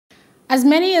As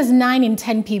many as 9 in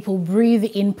 10 people breathe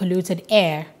in polluted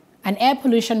air, and air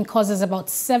pollution causes about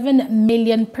 7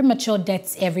 million premature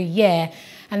deaths every year,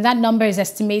 and that number is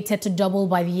estimated to double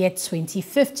by the year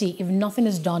 2050 if nothing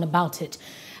is done about it.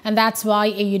 And that's why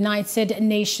a United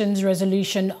Nations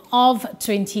resolution of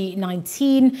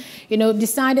 2019,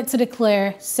 decided to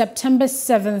declare September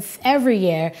 7th every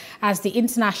year as the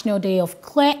International Day of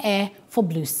Clear Air for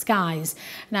Blue Skies.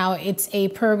 Now, it's a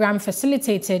program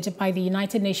facilitated by the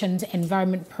United Nations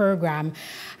Environment Program.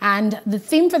 And the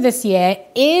theme for this year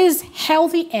is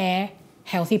Healthy Air,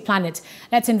 Healthy Planet.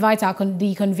 Let's invite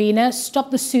the convener,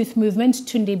 Stop the Soot Movement,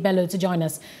 Tunde Bello, to join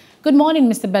us. Good morning,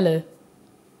 Mr. Bello.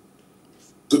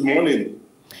 Good morning.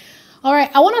 All right,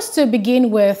 I want us to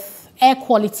begin with air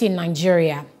quality in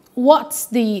Nigeria. What's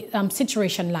the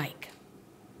situation like?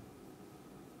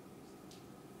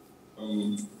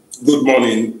 Good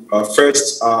morning.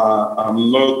 First, I'm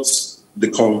not the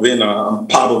convener. I'm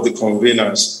part of the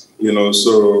conveners,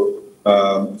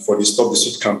 for the Stop the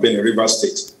Soot campaign in Rivers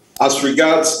State. As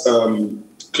regards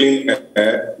clean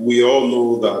air, we all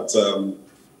know that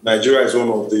Nigeria is one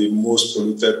of the most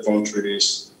polluted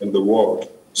countries in the world.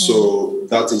 So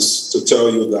that is to tell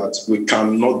you that we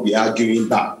cannot be arguing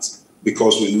that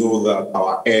because we know that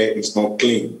our air is not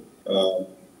clean.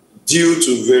 Due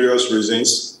to various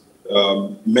reasons,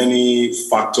 many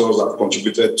factors have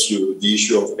contributed to the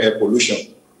issue of air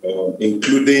pollution,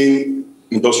 including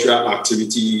industrial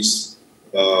activities,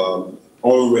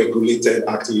 unregulated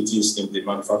activities in the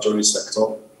manufacturing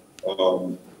sector,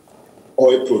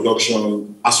 oil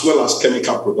production, as well as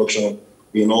chemical production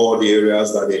in all the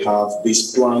areas that they have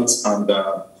these plants and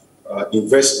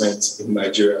investments in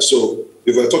Nigeria. So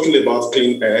if we're talking about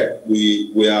clean air,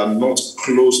 we are not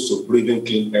close to breathing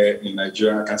clean air in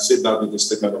Nigeria. I can say that with a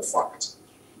statement of fact.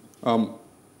 All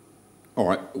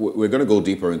right, we're going to go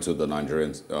deeper into the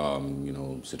Nigerian,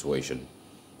 situation.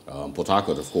 Port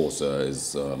Harcourt, of course,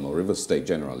 is Rivers State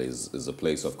generally is a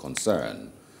place of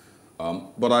concern.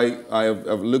 But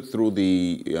I've looked through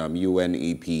the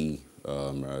UNEP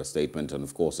statement, and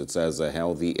of course it says a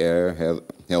healthy air,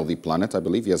 healthy planet, I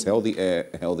believe. Yes, healthy air,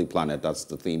 healthy planet. That's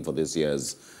the theme for this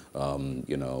year's,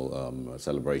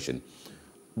 celebration.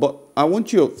 But I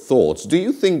want your thoughts. Do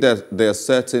you think that there are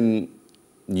certain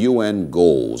UN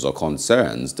goals or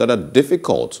concerns that are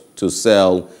difficult to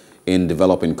sell in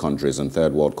developing countries and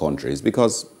third world countries?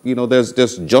 Because,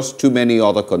 there's just too many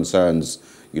other concerns,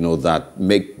 that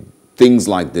make things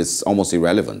like this almost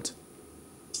irrelevant.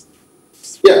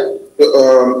 Yeah.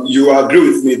 You agree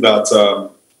with me that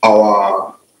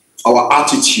our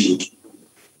attitude,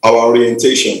 our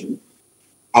orientation,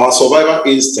 our survival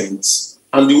instincts,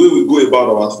 and the way we go about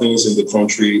our things in the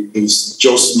country is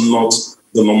just not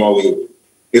the normal way.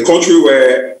 A country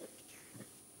where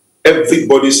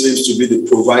everybody seems to be the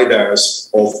providers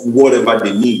of whatever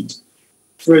they need.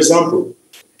 For example,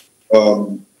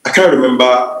 I can't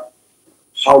remember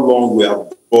how long we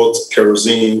have bought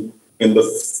kerosene in the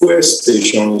fuel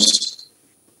stations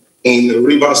in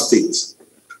Rivers State.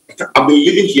 I've been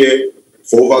living here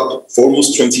for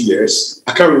almost 20 years.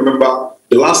 I can't remember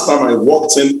the last time I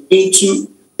walked into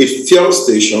a fuel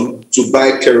station to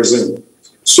buy kerosene.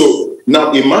 So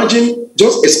now imagine,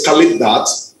 just escalate that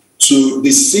to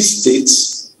the 6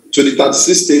 states, to the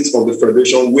 36 states of the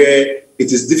Federation, where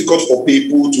it is difficult for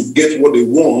people to get what they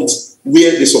want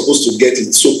where they're supposed to get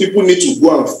it. So people need to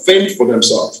go and fend for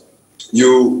themselves.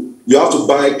 You have to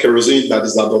buy kerosene that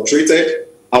is adulterated.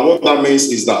 And what that means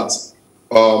is that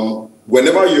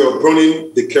whenever you're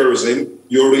burning the kerosene,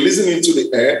 you're releasing into the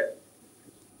air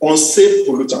unsafe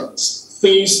pollutants,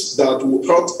 things that will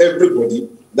hurt everybody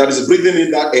that is breathing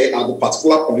in that air at the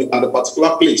particular point, at a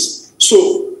particular place.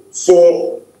 So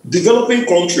for developing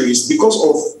countries, because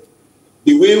of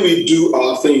the way we do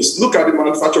our things, look at the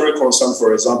manufacturing concern,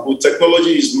 for example.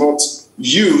 Technology is not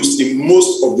used in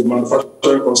most of the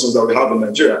manufacturing concerns that we have in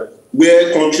Nigeria,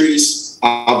 where countries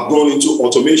have gone into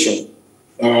automation,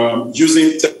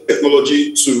 using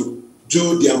technology to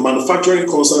do their manufacturing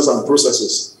concerns and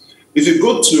processes. If you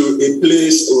go to a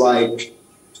place like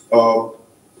Port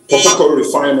Harcourt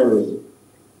Refinery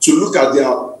to look at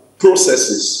their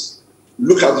processes,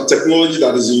 look at the technology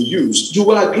that is in use, you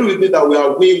will agree with me that we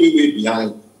are way, way, way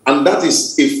behind. And that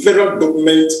is a federal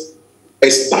government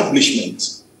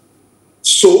establishment.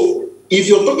 So if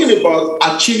you're talking about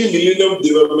achieving Millennium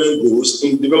Development Goals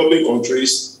in developing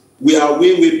countries, we are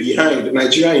way, way behind,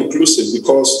 Nigeria inclusive,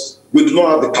 because we do not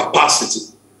have the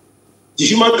capacity. The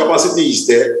human capacity is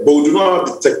there, but we do not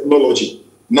have the technology.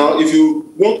 Now, if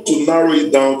you want to narrow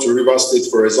it down to Rivers State,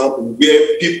 for example,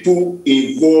 where people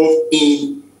involved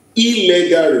in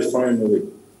illegal refinery.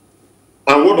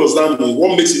 And what does that mean?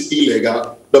 What makes it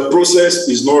illegal? The process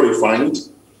is not refined.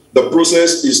 The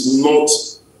process is not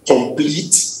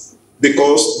complete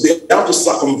because they have to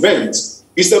circumvent.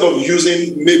 Instead of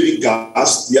using maybe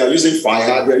gas, they are using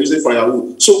fire, they are using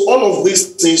firewood. So all of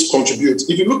these things contribute.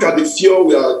 If you look at the fuel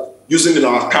we are using in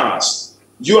our cars,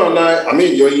 you and I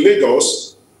mean, you're in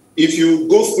Lagos, if you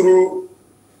go through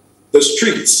the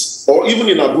streets or even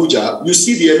in Abuja, you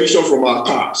see the emission from our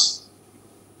cars.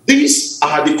 These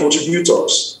are the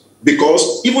contributors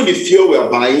because even the fuel we are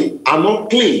buying are not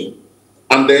clean.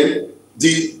 And then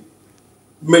the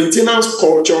maintenance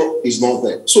culture is not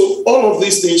there. So all of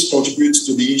these things contribute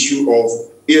to the issue of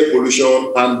air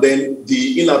pollution and then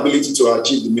the inability to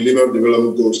achieve the Millennium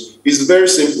Development Goals. It's very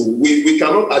simple. We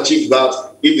cannot achieve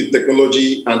that if the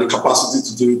technology and the capacity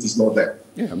to do it is not there.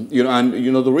 Yeah,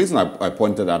 the reason I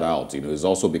pointed that out, is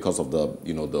also because of the,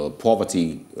 the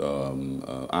poverty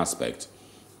aspect.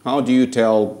 How do you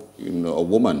tell, a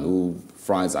woman who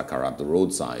fries akara at the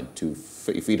roadside to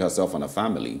feed herself and her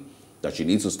family that she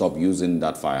needs to stop using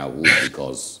that firewood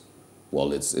because,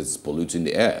 well, it's polluting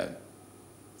the air?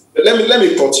 Let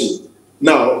me cut you.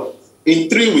 Now, in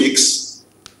 3 weeks,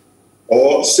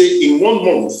 or say in 1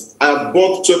 month, I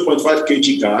bought 12.5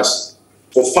 kg gas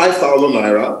for 5,000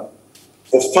 naira,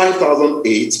 for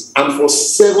 5,008, and for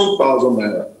 7,000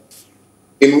 naira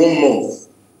in 1 month,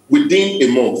 within a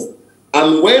month.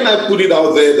 And when I put it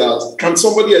out there that, can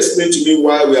somebody explain to me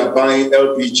why we are buying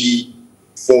LPG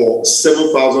for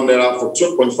 7,000 naira for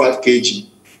 12.5 kg?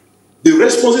 The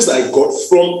responses I got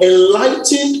from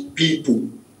enlightened people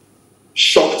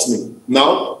shocked me.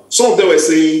 Now, some of them were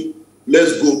saying,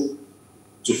 let's go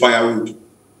to firewood.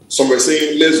 Some were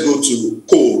saying, let's go to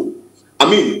coal. I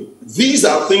mean, these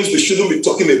are things we shouldn't be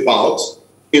talking about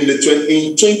in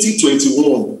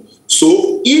 2021.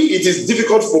 So if it is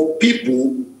difficult for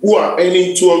people who are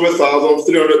earning 200,000,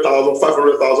 300,000,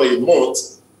 500,000 a month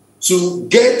to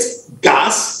get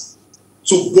gas,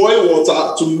 to boil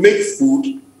water, to make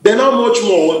food, then how much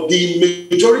more the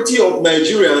majority of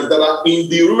Nigerians that are in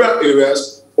the rural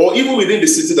areas or even within the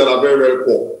city that are very, very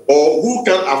poor or who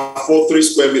can afford 3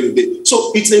 square meals a day.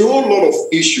 So it's a whole lot of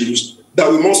issues that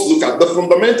we must look at. The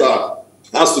fundamental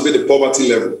has to be the poverty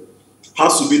level,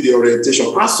 has to be the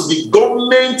orientation, has to be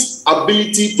government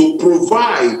ability to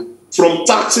provide from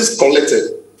taxes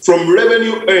collected, from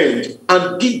revenue earned,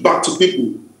 and give back to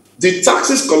people. The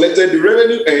taxes collected, the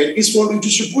revenue earned is for the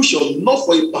distribution, not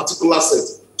for a particular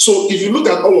set. So if you look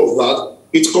at all of that,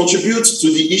 it contributes to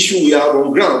the issue we have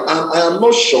on ground. And I am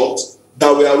not shocked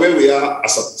that we are where we are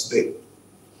as of today.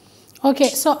 Okay,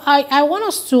 so I want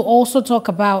us to also talk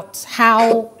about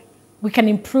how we can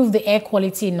improve the air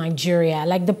quality in Nigeria,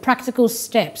 like the practical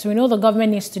steps. We know the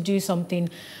government needs to do something.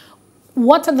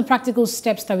 What are the practical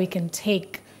steps that we can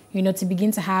take, to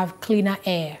begin to have cleaner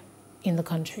air in the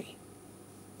country?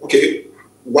 Okay.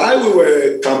 While we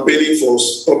were campaigning for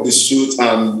Stop the Soot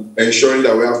and ensuring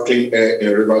that we have clean air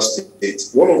in Rivers State,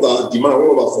 one of our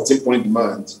 14-point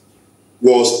demands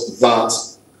was that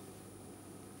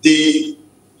the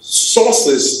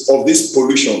sources of this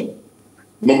pollution,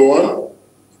 number one,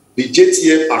 the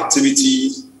JTF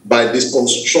activity by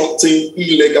disconstructing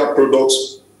illegal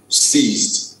products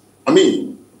ceased. I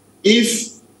mean,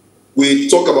 if we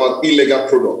talk about illegal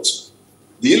products,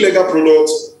 the illegal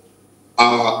products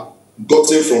are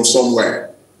gotten from somewhere.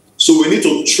 So we need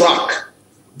to track.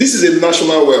 This is a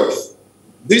national wealth.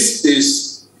 This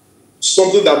is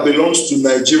something that belongs to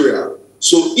Nigeria.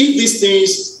 So if these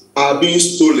things are being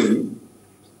stolen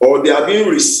or they are being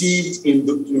received in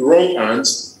the wrong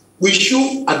hands, we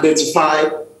should identify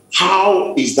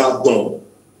how is that done.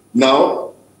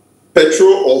 Now,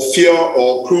 petrol or fuel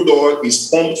or crude oil is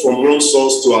pumped from one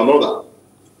source to another.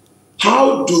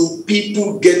 How do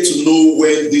people get to know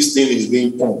when this thing is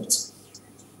being pumped?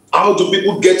 How do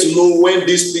people get to know when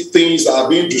these things are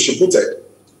being distributed?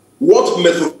 What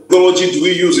methodology do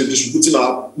we use in distributing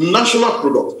our national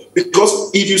product?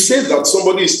 Because if you say that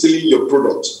somebody is stealing your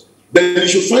product, then you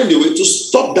should find a way to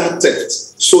stop that theft.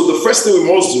 So the first thing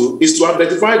we must do is to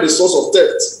identify the source of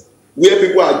theft, where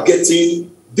people are getting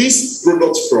these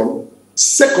products from.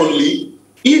 Secondly,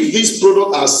 if these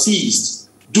products are seized,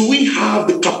 do we have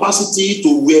the capacity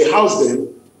to warehouse them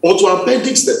or to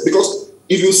appendix them? Because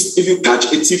if you catch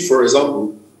a thief, for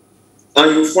example,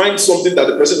 and you find something that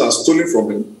the person has stolen from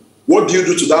him, what do you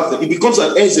do to that thing? It becomes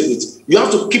an exhibit. You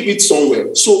have to keep it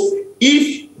somewhere. So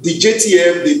if the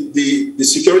JTF, the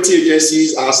security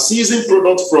agencies are seizing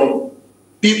products from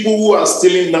people who are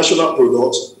stealing national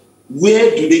products,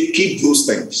 where do they keep those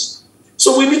things?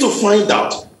 So we need to find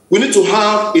out. We need to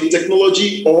have a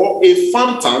technology or a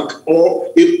farm tank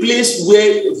or a place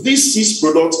where these seized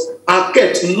products are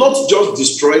kept, not just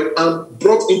destroyed and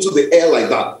brought into the air like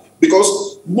that.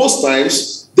 Because most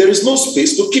times, there is no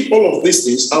space to keep all of these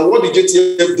things. And what the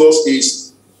JTF does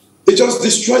is they just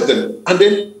destroy them. And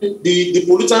then the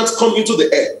pollutants come into the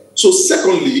air. So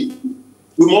secondly,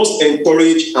 we must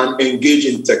encourage and engage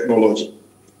in technology.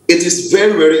 It is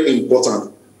very, very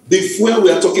important. The fuel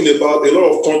we are talking about, a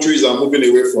lot of countries are moving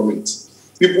away from it.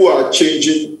 People are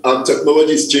changing and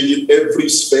technology is changing every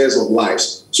spheres of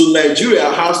lives. So Nigeria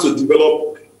has to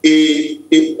develop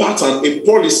a pattern, a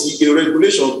policy, a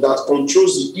regulation that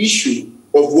controls the issue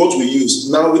of what we use.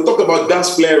 Now we talk about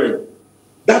gas flaring.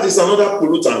 That is another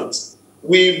pollutant.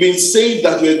 We've been saying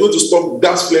that we're going to stop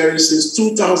gas flaring since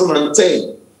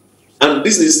 2010. And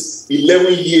this is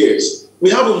 11 years. We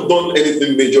haven't done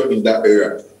anything major in that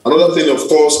area. Another thing, of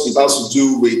course, it has to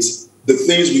do with the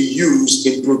things we use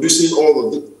in producing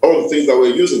all the things that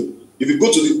we're using. If you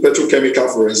go to the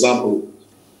petrochemical, for example,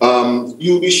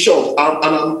 you'll be shocked.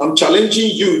 I'm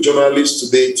challenging you, journalists,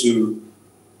 today to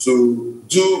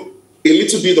do a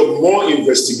little bit of more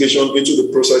investigation into the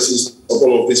processes of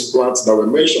all of these plants that we're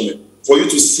mentioning, for you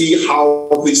to see how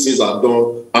these things are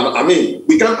done. And I mean,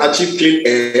 we can't achieve clean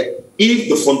air if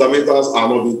the fundamentals are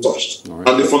not being touched. Right.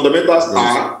 And the fundamentals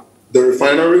are the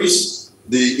refineries,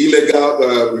 the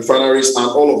illegal refineries, and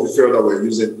all of the fuel that we're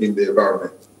using in the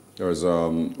environment. There is,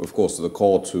 of course, the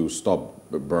call to stop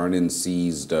burning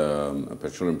seized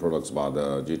petroleum products by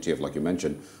the GTF, like you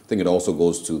mentioned. I think it also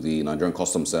goes to the Nigerian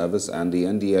Customs Service and the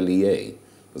NDLEA,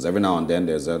 because every now and then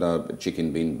there's either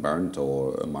chicken being burnt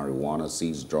or marijuana,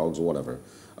 seized drugs, or whatever,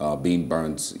 being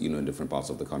burnt, in different parts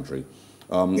of the country.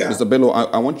 Mr. Bello,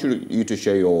 I want you to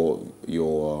share your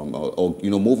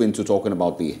move into talking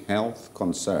about the health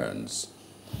concerns,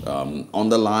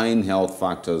 underlying health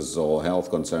factors or health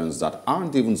concerns that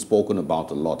aren't even spoken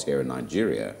about a lot here in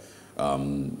Nigeria,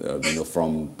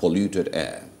 from polluted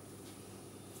air.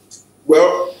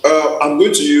 Well, I'm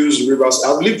going to use Rivers.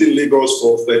 I've lived in Lagos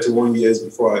for 31 years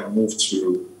before I moved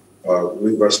to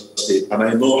Rivers State, and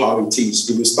I know how it is.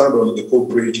 If you stand on the Eko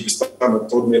Bridge, if you stand on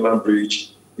Third Mainland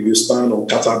Bridge, if you stand on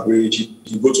Kata Bridge,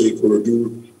 if you go to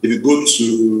Ikorodu, if you go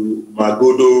to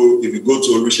Magodo, if you go to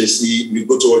Orishesi, if you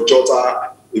go to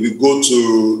Ojota, if you go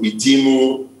to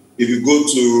Idimu, if you go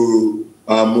to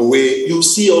Mowe, you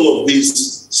see all of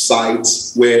these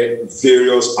sites where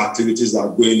various activities are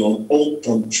going on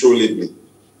uncontrollably,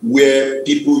 where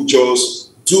people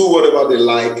just do whatever they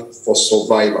like for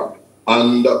survival.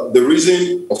 And the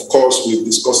reason, of course, we've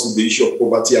discussed the issue of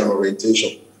poverty and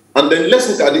orientation. And then let's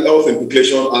look at the health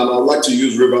implication, and I'd like to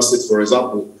use River State, for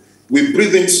example. We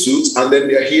breathe in soot, and then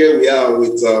here we are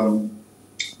with the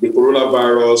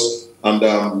coronavirus and,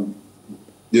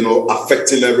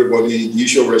 affecting everybody, the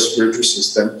issue of respiratory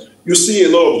system. You see a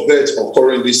lot of deaths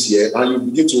occurring this year, and you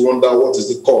begin to wonder what is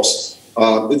the cause.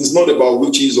 It is not about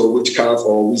witches or witchcraft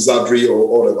or wizardry or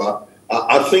whatever.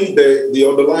 I think the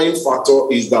underlying factor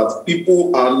is that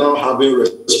people are now having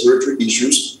respiratory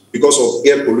issues because of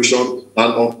air pollution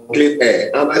and unclean air.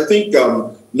 And I think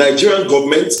Nigerian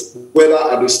government, whether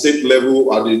at the state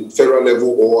level, at the federal level,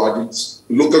 or at the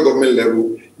local government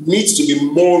level, needs to be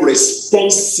more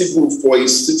responsible for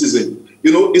its citizens.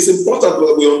 It's important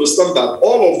that we understand that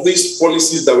all of these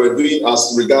policies that we're doing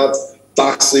as regards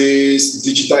taxes,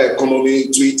 digital economy,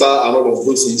 Twitter, and all of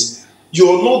those things,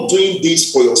 you're not doing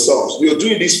this for yourselves. You're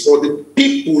doing this for the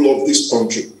people of this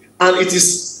country. And it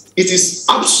is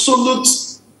absolute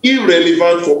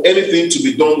irrelevant for anything to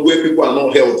be done where people are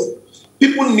not healthy.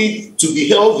 People need to be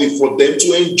healthy for them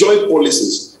to enjoy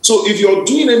policies. So if you're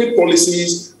doing any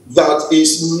policies that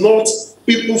is not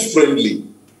people-friendly,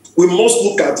 we must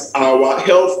look at our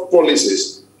health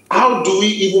policies. How do we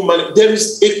even manage? There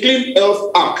is a Clean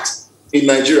Health Act in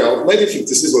Nigeria,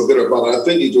 1956 or thereabout. I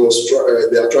think it was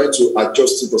they are trying to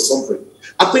adjust it or something.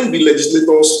 I think the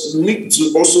legislators need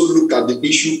to also look at the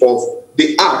issue of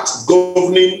the act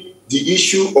governing the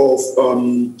issue of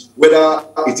whether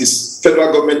it is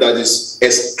federal government that is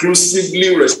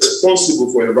exclusively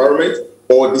responsible for environment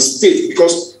or the state.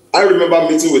 Because I remember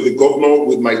meeting with the governor,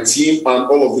 with my team, and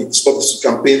all of the Stop This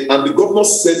campaign, and the governor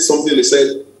said something. They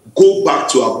said, go back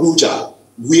to Abuja,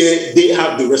 where they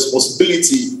have the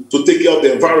responsibility to take care of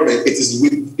the environment. It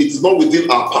is not within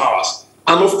our powers.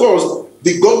 And of course,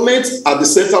 the government at the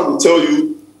center will tell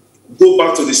you, go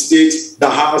back to the state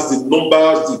that has the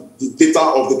numbers, the data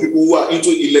of the people who are into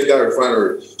illegal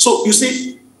refinery. So you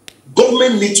see,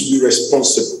 government needs to be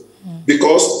responsible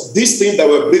because this thing that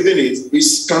we're breathing in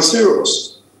is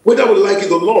cancerous, whether we like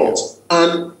it or not.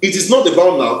 And it is not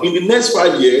about now. In the next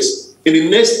 5 years, in the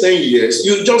next 10 years,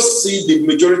 you just see the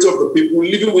majority of the people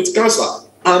living with cancer.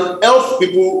 And health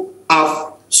people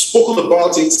have spoken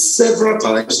about it several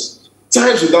times.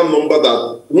 times with that number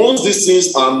that once these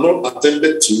things are not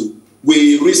attended to,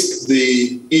 we risk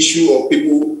the issue of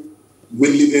people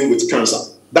living with cancer.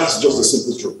 That's just the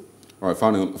simple truth. All right,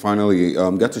 finally,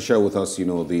 get to share with us,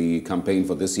 the campaign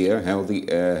for this year, Healthy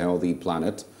Air, Healthy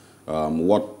Planet.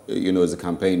 What, is the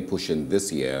campaign pushing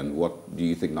this year, and what do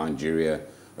you think Nigeria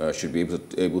should be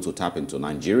able to tap into,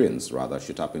 Nigerians rather,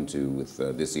 should tap into with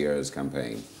this year's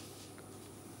campaign?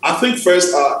 I think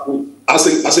first,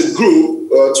 as a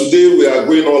group, today we are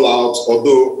going all out,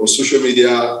 although on social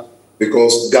media,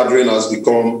 because gathering has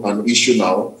become an issue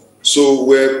now. So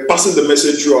we're passing the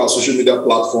message through our social media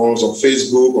platforms on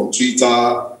Facebook, on Twitter,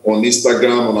 on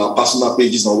Instagram, on our personal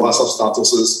pages, on WhatsApp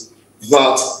statuses,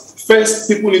 that first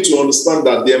people need to understand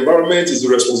that the environment is the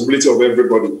responsibility of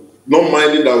everybody, not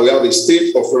minding that we have a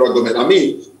state or federal government. I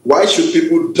mean, why should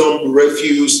people dump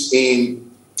refuse in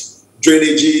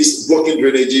drainages, blocking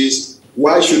drainages?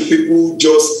 Why should people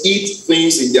just eat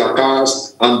things in their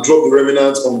cars and drop the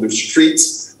remnants on the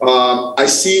streets? I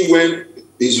see when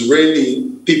it's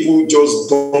raining, people just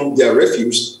dump their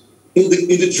refuse in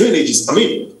the drainages. I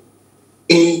mean,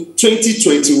 in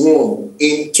 2021,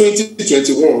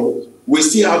 we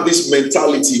still have this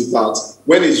mentality that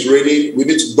when it's raining, we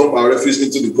need to dump our refuse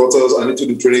into the gutters and into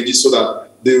the drainages so that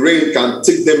the rain can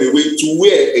take them away to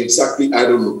where exactly, I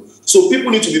don't know. So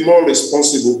people need to be more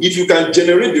responsible. If you can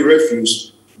generate the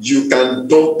refuse, you can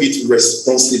dump it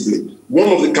responsibly. One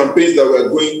of the campaigns that we're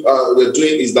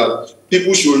doing is that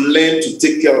people should learn to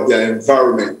take care of their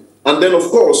environment. And then, of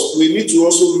course, we need to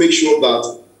also make sure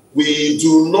that we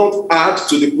do not add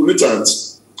to the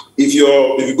pollutants. If you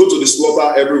go to the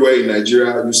slaughter everywhere in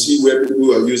Nigeria, you see where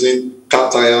people are using car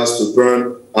tires to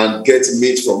burn and get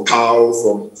meat from cow,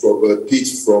 from pig,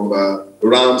 from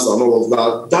rams and all of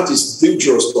that. That is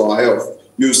dangerous to our health.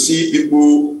 You see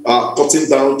people cutting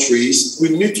down trees. We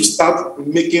need to start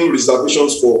making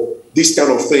reservations for this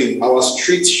kind of thing. Our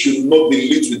streets should not be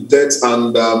lit with dirt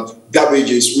and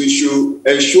garbages. We should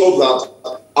ensure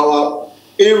that our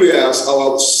areas,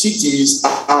 our cities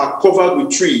are covered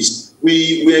with trees.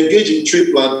 We engage in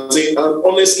tree planting, and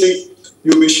honestly,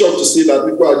 you'll be shocked to see that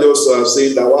people are just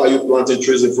saying that, why are you planting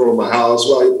trees in front of my house?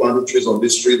 Why are you planting trees on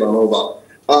this street and all that?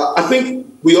 I think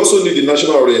we also need the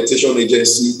National Orientation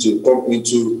Agency to come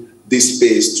into this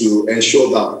space to ensure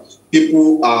that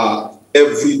people are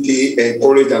every day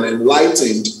encouraged and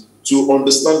enlightened to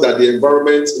understand that the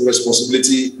environment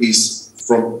responsibility is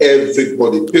from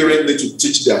everybody. Parents need to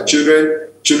teach their children.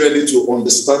 Children need to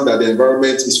understand that the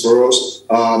environment is for us.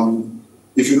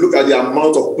 If you look at the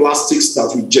amount of plastics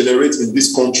that we generate in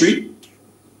this country,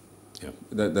 yeah,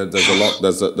 there's a lot.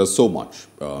 There's so much.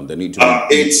 There need to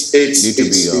be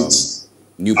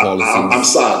new policies. I'm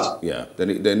sad. Yeah,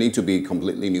 there need to be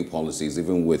completely new policies,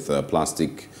 even with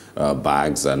plastic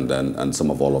bags and some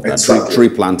of all of that. Exactly. Tree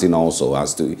planting also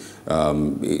has to.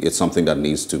 It's something that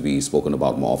needs to be spoken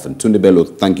about more often. Tunde Bello,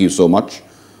 thank you so much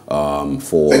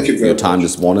for your time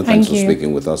this morning. Thanks for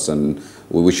speaking with us, and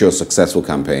we wish you a successful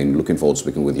campaign. Looking forward to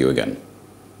speaking with you again.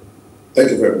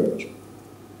 Thank you very much.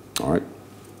 All right.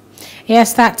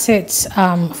 Yes, that's it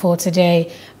for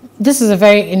today. This is a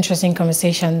very interesting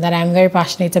conversation that I'm very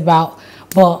passionate about.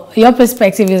 But your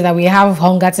perspective is that we have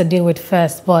hunger to deal with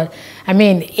first. But I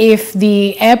mean, if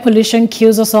the air pollution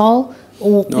kills us all,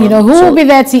 who will be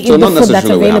there to eat the food that's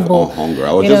available? We have hunger.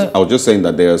 I was just saying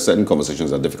that there are certain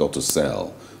conversations that are difficult to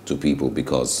sell to people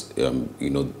because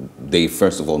they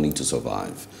first of all need to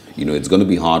survive. It's going to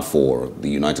be hard for the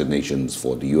United Nations,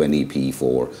 for the UNEP,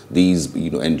 for these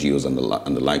NGOs and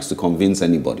the likes to convince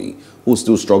anybody who's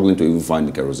still struggling to even find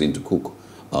the kerosene to cook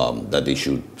that they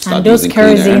should start using cleaner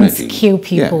energy. And those kerosenes kill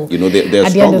people. Yeah, they're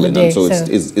at struggling, the end of the day, and so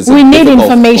it's we need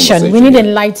information. We need yeah.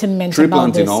 enlightenment Tree about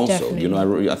planting this. also.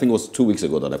 Definitely. I think it was 2 weeks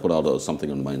ago that I put out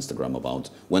something on my Instagram about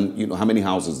when how many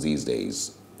houses these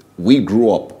days. We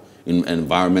grew up in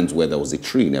environments where there was a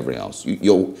tree in every house.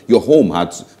 Your house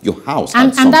had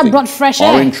something. And that brought fresh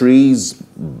air. Orange trees,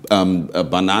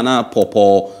 banana,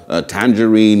 pawpaw,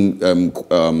 tangerine,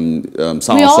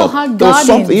 soursop. We all had there was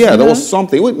something. gardens, There was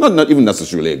something. Well, not even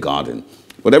necessarily a garden,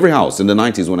 but every house in the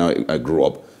 90s when I grew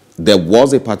up, there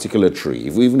was a particular tree.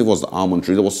 Even if it was the almond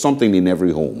tree, there was something in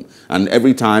every home. And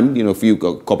every time, a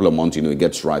couple of months, it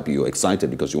gets ripe, you're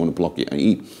excited because you want to pluck it and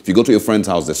eat. If you go to your friend's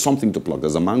house, there's something to pluck.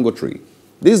 There's a mango tree.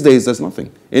 These days, there's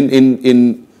nothing.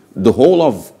 In the whole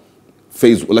of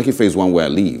phase 1 where I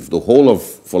live, the whole of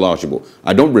Folashibo,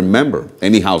 I don't remember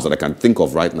any house that I can think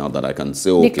of right now that I can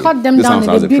say, okay, they cut them down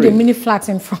and they build a mini flat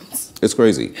in front. It's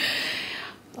crazy.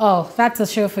 Oh, that's a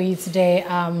show for you today,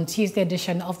 Tuesday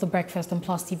edition of The Breakfast on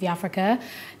Plus TV Africa.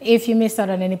 If you missed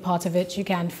out on any part of it, you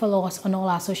can follow us on all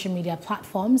our social media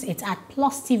platforms. It's at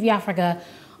Plus TV Africa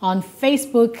on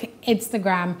Facebook,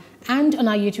 Instagram, and on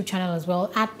our YouTube channel as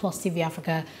well at Plus TV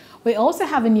Africa. We also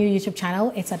have a new YouTube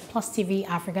channel. It's at Plus TV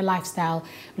Africa Lifestyle.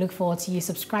 Look forward to you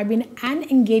subscribing and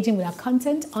engaging with our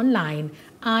content online.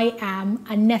 I am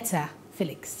Aneta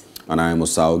Felix. And I am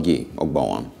Osaogi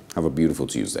Ogbawan. Have a beautiful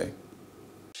Tuesday.